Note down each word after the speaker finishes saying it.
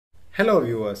Hello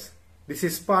viewers, this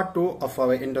is part 2 of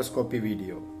our endoscopy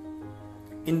video.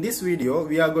 In this video,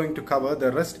 we are going to cover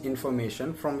the rest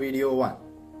information from video 1.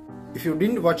 If you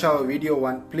didn't watch our video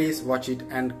 1, please watch it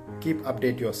and keep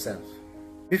update yourself.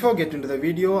 Before getting to the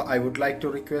video, I would like to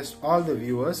request all the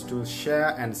viewers to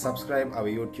share and subscribe our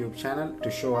YouTube channel to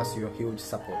show us your huge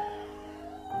support.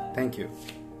 Thank you.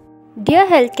 Dear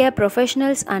healthcare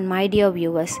professionals and my dear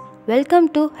viewers, welcome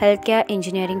to Healthcare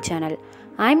Engineering channel.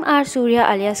 I'm R. Surya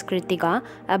alias Kritika,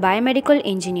 a biomedical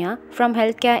engineer from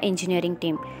Healthcare Engineering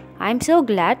team. I'm so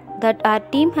glad that our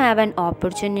team have an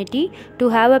opportunity to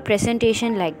have a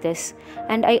presentation like this,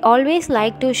 and I always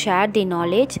like to share the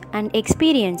knowledge and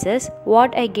experiences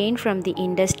what I gain from the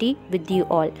industry with you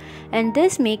all, and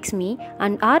this makes me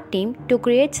and our team to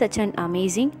create such an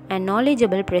amazing and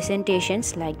knowledgeable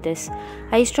presentations like this.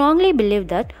 I strongly believe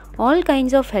that all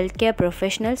kinds of healthcare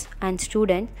professionals and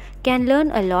students can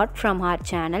learn a lot from our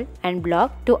channel and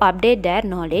blog to update their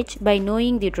knowledge by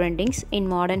knowing the trendings in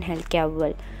modern healthcare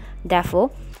world. Therefore,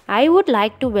 I would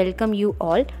like to welcome you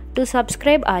all to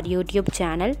subscribe our YouTube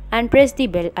channel and press the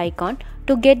bell icon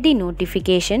to get the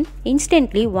notification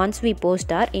instantly once we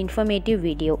post our informative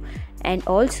video. And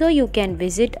also you can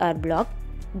visit our blog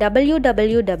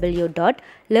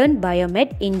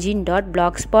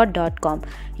www.learnbiomedengine.blogspot.com.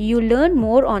 You learn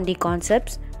more on the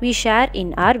concepts we share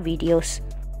in our videos.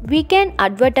 We can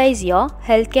advertise your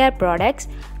healthcare products,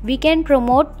 we can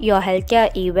promote your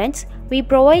healthcare events, we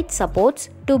provide supports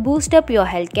to boost up your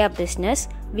healthcare business,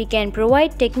 we can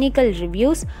provide technical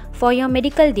reviews for your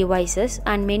medical devices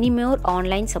and many more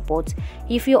online supports.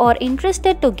 If you are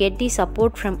interested to get the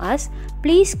support from us,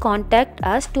 please contact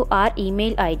us to our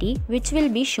email ID which will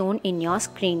be shown in your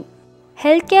screen.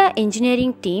 Healthcare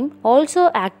engineering team also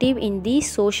active in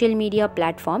these social media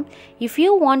platforms. If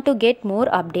you want to get more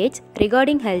updates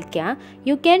regarding healthcare,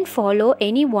 you can follow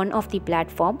any one of the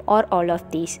platform or all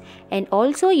of these. And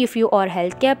also if you are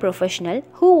healthcare professional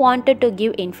who wanted to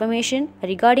give information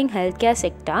regarding healthcare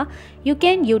sector, you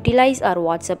can utilize our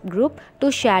WhatsApp group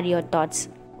to share your thoughts.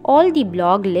 All the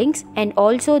blog links and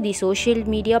also the social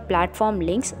media platform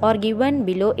links are given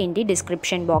below in the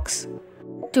description box.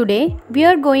 Today, we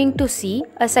are going to see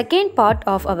a second part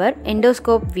of our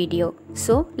endoscope video.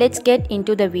 So, let's get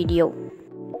into the video.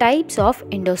 Types of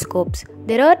endoscopes.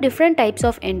 There are different types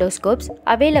of endoscopes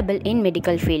available in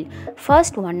medical field.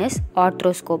 First one is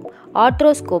arthroscope.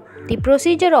 Arthroscope. The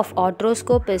procedure of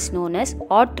arthroscope is known as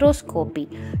arthroscopy.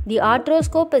 The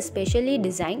arthroscope is specially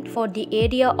designed for the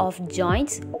area of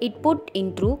joints. It put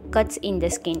in through cuts in the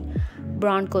skin.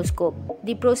 Bronchoscope.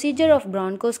 The procedure of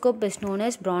bronchoscope is known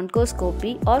as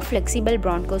bronchoscopy or flexible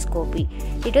bronchoscopy.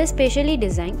 It is specially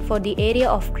designed for the area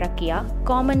of trachea,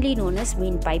 commonly known as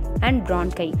windpipe, and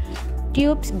bronchi,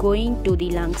 tubes going to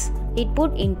the lungs. It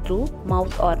put in through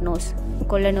mouth or nose.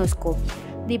 Colonoscope.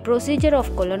 The procedure of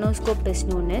colonoscope is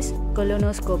known as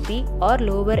colonoscopy or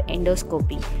lower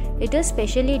endoscopy. It is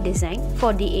specially designed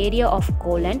for the area of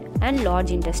colon and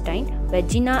large intestine,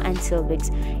 vagina and cervix.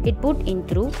 It put in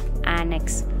through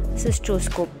annex.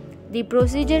 Cystoscope. The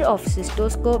procedure of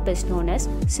cystoscope is known as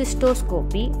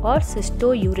cystoscopy or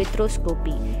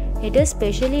cystourethropy. It is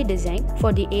specially designed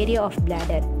for the area of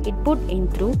bladder. It put in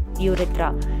through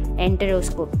urethra.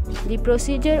 Enteroscope. The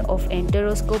procedure of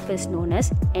enteroscope is known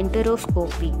as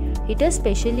enteroscopy. It is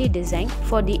specially designed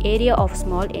for the area of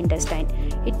small intestine.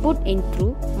 It put in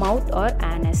through mouth or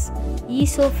anus.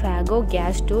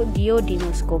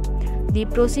 Esophagogastrodiodimoscope. The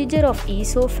procedure of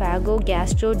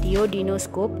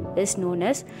esophagogastrodiodimoscope is known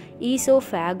as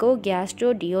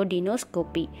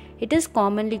esophagogastrodiodimoscopy. It is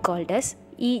commonly called as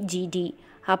EGD,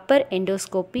 upper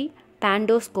endoscopy,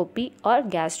 pandoscopy or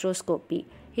gastroscopy.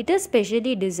 It is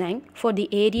specially designed for the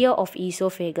area of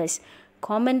esophagus,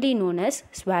 commonly known as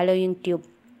swallowing tube,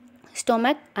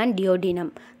 stomach and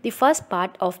duodenum, the first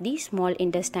part of the small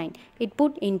intestine. It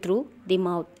put in through the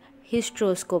mouth.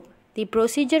 Hysteroscope. The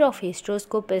procedure of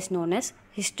hysteroscope is known as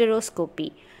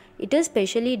hysteroscopy. It is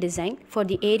specially designed for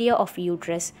the area of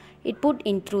uterus. It put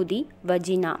in through the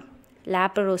vagina.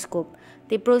 Laparoscope.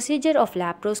 The procedure of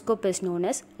laparoscope is known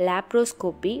as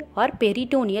laparoscopy or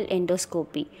peritoneal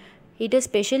endoscopy. It is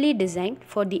specially designed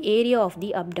for the area of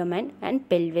the abdomen and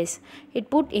pelvis. It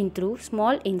put in through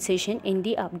small incision in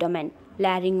the abdomen.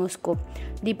 Laryngoscope.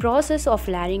 The process of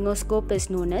laryngoscope is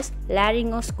known as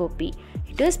laryngoscopy.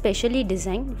 It is specially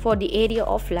designed for the area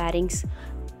of larynx,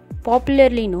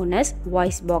 popularly known as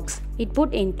voice box. It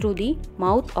put in through the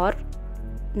mouth or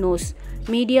nose.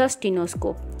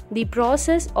 Mediastenoscope. The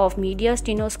process of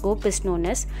mediastenoscope is known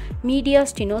as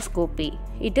mediastenoscopy.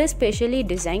 It is specially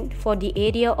designed for the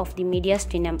area of the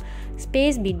mediastinum,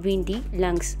 space between the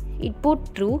lungs. it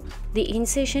put through the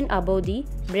incision above the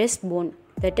breastbone,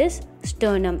 that is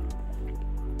sternum.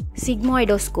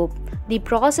 Sigmoidoscope. The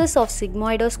process of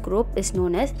sigmoidoscope is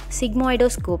known as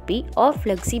sigmoidoscopy or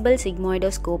flexible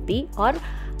sigmoidoscopy or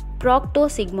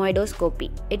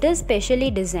proctosigmoidoscopy. It is specially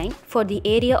designed for the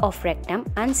area of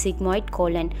rectum and sigmoid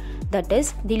colon, that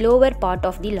is the lower part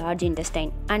of the large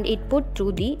intestine, and it put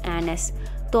through the anus.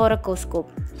 Thoracoscope.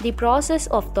 The process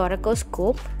of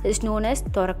thoracoscope is known as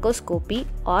thoracoscopy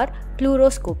or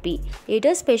pleuroscopy. It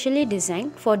is specially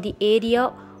designed for the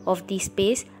area of the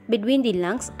space between the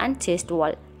lungs and chest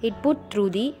wall. It put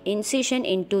through the incision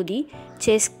into the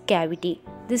chest cavity.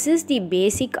 This is the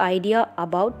basic idea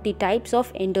about the types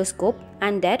of endoscope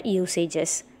and their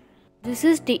usages. This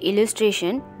is the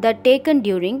illustration that taken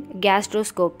during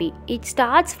gastroscopy. It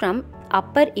starts from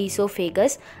upper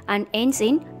esophagus and ends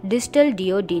in distal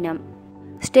duodenum.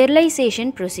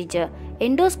 Sterilization procedure.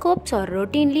 Endoscopes are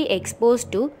routinely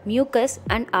exposed to mucus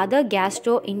and other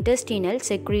gastrointestinal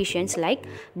secretions like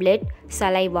blood,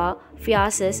 saliva,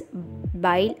 feces,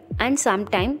 bile, and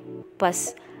sometimes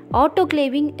pus.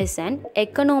 Autoclaving is an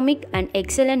economic and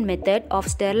excellent method of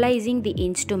sterilizing the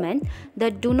instruments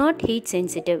that do not heat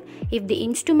sensitive. If the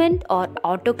instrument are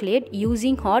autoclaved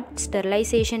using hot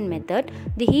sterilization method,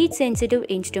 the heat sensitive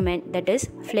instrument, that is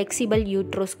flexible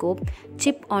uteroscope,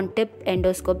 chip on tip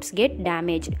endoscopes, get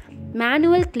damaged.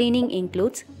 Manual cleaning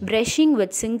includes brushing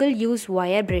with single-use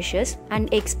wire brushes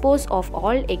and expose of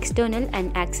all external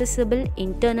and accessible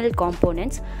internal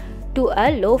components to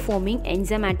a low-foaming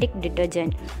enzymatic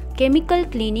detergent. Chemical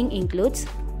cleaning includes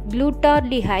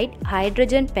glutaraldehyde,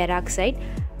 hydrogen peroxide,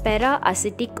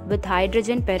 para-acetic with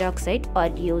hydrogen peroxide are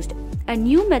used. A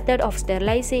new method of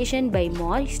sterilization by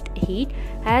moist heat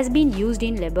has been used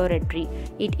in laboratory.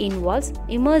 It involves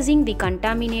immersing the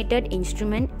contaminated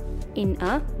instrument in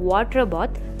a water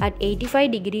bath at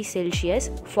 85 degrees Celsius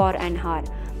for an hour.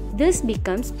 This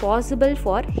becomes possible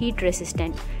for heat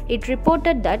resistant. It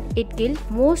reported that it killed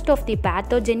most of the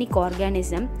pathogenic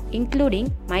organisms including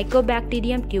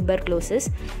Mycobacterium tuberculosis,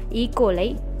 E.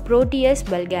 coli, Proteus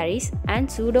vulgaris, and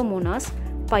Pseudomonas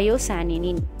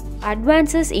pyosaninin.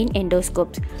 Advances in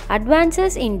endoscopes.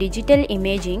 Advances in digital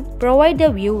imaging provide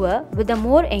the viewer with a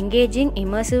more engaging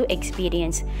immersive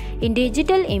experience. In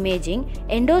digital imaging,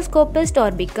 endoscopists are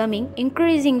becoming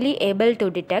increasingly able to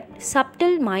detect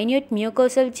subtle minute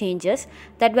mucosal changes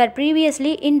that were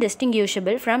previously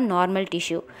indistinguishable from normal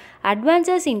tissue.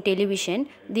 Advances in television.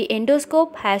 The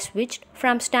endoscope has switched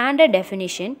from standard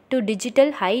definition to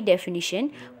digital high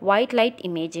definition white light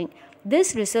imaging.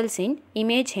 This results in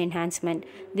image enhancement.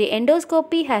 The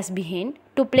endoscopy has begun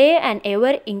to play an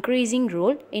ever-increasing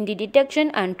role in the detection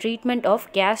and treatment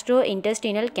of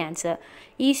gastrointestinal cancer,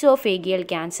 esophageal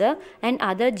cancer, and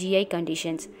other GI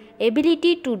conditions.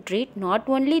 Ability to treat not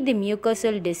only the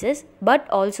mucosal disease but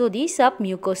also the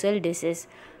submucosal disease.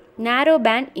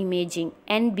 Narrowband imaging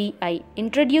 (NBI)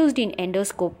 introduced in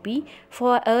endoscopy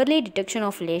for early detection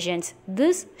of lesions.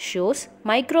 This shows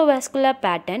microvascular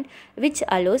pattern which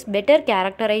allows better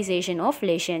characterization of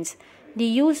lesions. The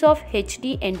use of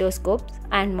HD endoscopes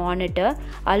and monitor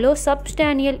allows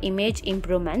substantial image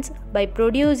improvements by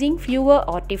producing fewer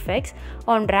artifacts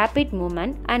on rapid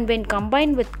movement, and when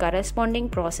combined with corresponding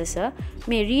processor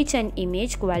may reach an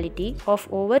image quality of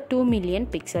over 2 million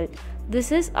pixels. This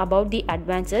is about the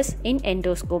advances in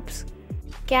endoscopes.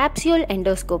 Capsule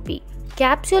endoscopy.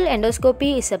 Capsule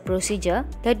endoscopy is a procedure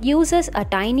that uses a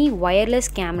tiny wireless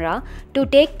camera to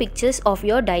take pictures of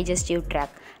your digestive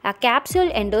tract. A capsule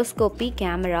endoscopy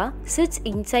camera sits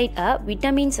inside a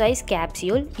vitamin-sized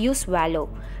capsule you swallow.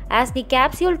 As the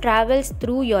capsule travels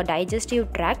through your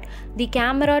digestive tract, the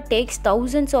camera takes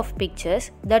thousands of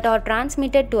pictures that are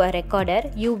transmitted to a recorder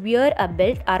you wear a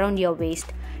belt around your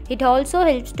waist. It also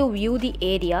helps to view the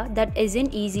area that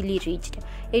isn't easily reached.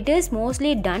 It is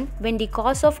mostly done when the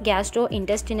cause of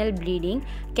gastrointestinal bleeding,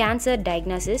 cancer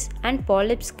diagnosis, and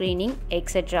polyp screening,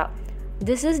 etc.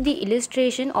 This is the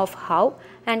illustration of how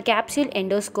an capsule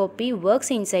endoscopy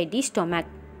works inside the stomach.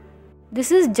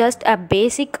 This is just a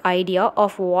basic idea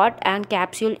of what an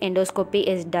capsule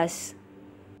endoscopy does.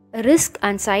 Risk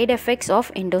and side effects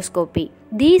of endoscopy.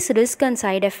 These risks and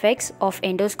side effects of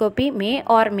endoscopy may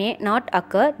or may not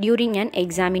occur during an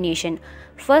examination.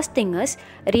 First thing is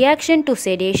reaction to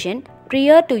sedation.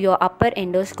 Prior to your upper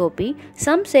endoscopy,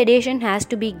 some sedation has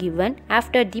to be given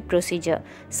after the procedure.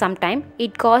 Sometimes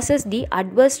it causes the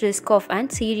adverse risk of a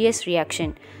serious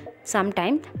reaction.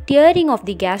 Sometimes tearing of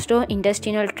the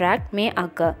gastrointestinal tract may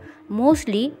occur.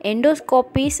 Mostly,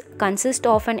 endoscopies consist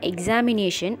of an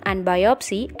examination and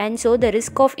biopsy, and so the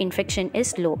risk of infection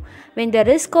is low. When the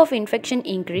risk of infection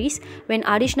increases when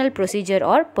additional procedures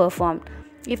are performed.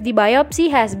 If the biopsy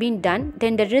has been done,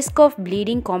 then the risk of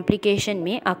bleeding complication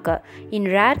may occur. In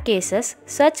rare cases,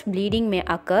 such bleeding may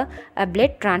occur a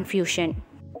blood transfusion.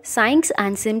 Signs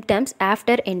and symptoms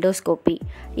after endoscopy.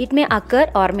 It may occur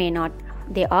or may not.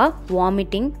 They are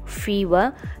vomiting,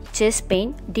 fever, chest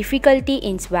pain, difficulty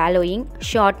in swallowing,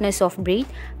 shortness of breath,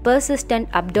 persistent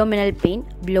abdominal pain,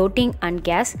 bloating and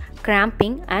gas,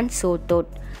 cramping and sore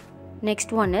throat.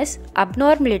 Next one is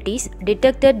abnormalities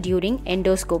detected during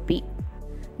endoscopy.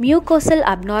 Mucosal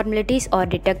abnormalities are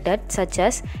detected such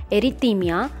as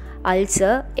erythema,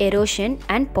 ulcer, erosion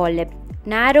and polyp.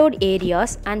 Narrowed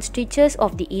areas and stitches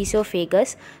of the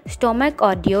esophagus, stomach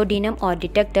or duodenum are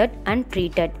detected and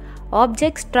treated.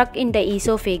 Objects stuck in the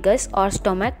esophagus or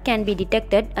stomach can be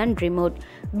detected and removed.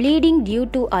 Bleeding due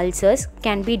to ulcers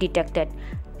can be detected.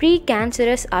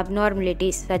 Precancerous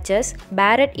abnormalities such as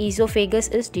Barrett esophagus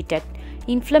is detected.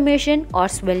 Inflammation or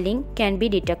swelling can be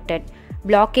detected.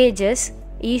 Blockages,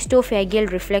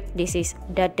 esophageal reflux disease,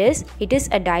 that is, it is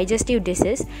a digestive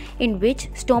disease in which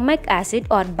stomach acid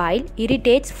or bile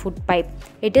irritates food pipe.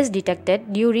 It is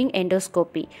detected during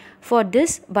endoscopy. For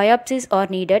this, biopsies are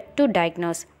needed to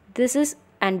diagnose. This is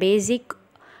an basic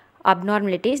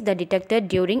abnormalities that detected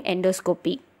during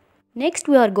endoscopy. Next,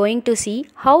 we are going to see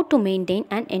how to maintain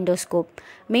an endoscope.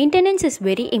 Maintenance is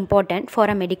very important for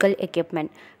a medical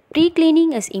equipment.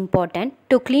 Pre-cleaning is important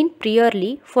to clean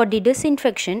priorly for the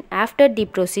disinfection after the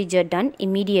procedure done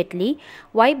immediately.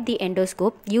 Wipe the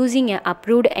endoscope using an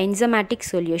approved enzymatic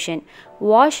solution.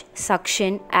 Wash,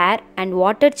 suction, air and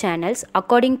water channels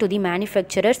according to the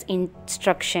manufacturer's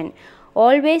instruction.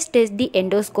 Always test the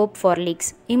endoscope for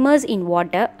leaks. Immerse in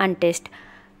water and test.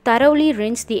 Thoroughly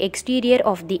rinse the exterior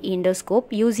of the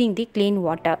endoscope using the clean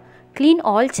water. Clean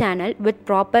all channel with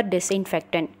proper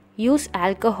disinfectant. Use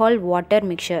alcohol water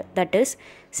mixture, that is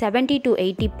 70 to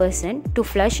 80% to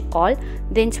flush all,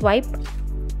 then wipe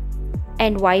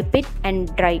it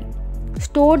and dry.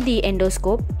 Store the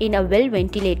endoscope in a well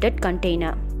ventilated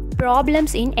container.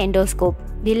 Problems in endoscope.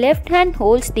 The left hand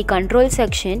holds the control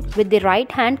section with the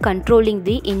right hand controlling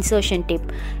the insertion tip.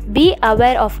 Be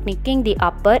aware of nicking the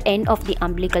upper end of the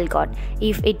umbilical cord.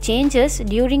 If it changes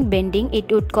during bending,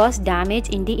 it would cause damage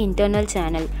in the internal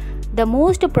channel. The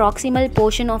most proximal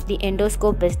portion of the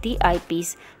endoscope is the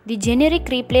eyepiece. The generic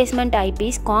replacement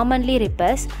eyepiece commonly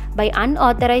repairs by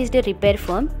unauthorized repair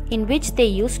firm in which they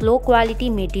use low quality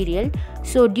material,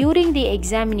 so during the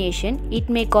examination it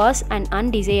may cause an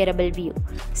undesirable view.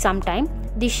 Sometimes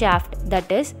the shaft, that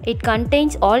is, it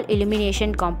contains all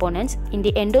illumination components in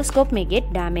the endoscope, may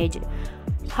get damaged.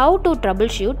 How to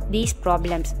troubleshoot these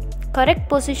problems? Correct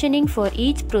positioning for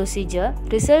each procedure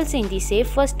results in the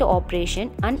safest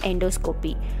operation and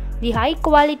endoscopy. The high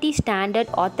quality standard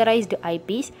authorized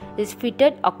eyepiece is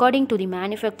fitted according to the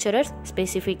manufacturer's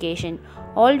specification.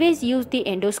 Always use the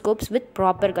endoscopes with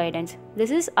proper guidance. This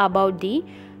is about the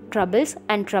troubles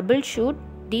and troubleshoot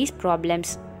these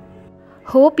problems.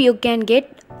 Hope you can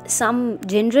get some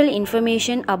general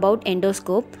information about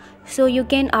endoscope, so you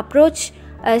can approach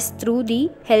us through the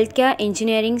healthcare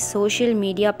engineering social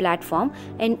media platform,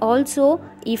 and also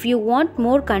if you want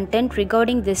more content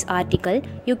regarding this article,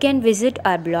 you can visit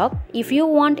our blog. If you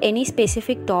want any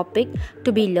specific topic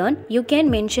to be learned, you can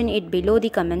mention it below the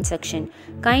comment section.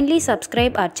 Kindly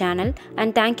subscribe our channel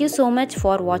and thank you so much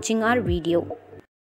for watching our video.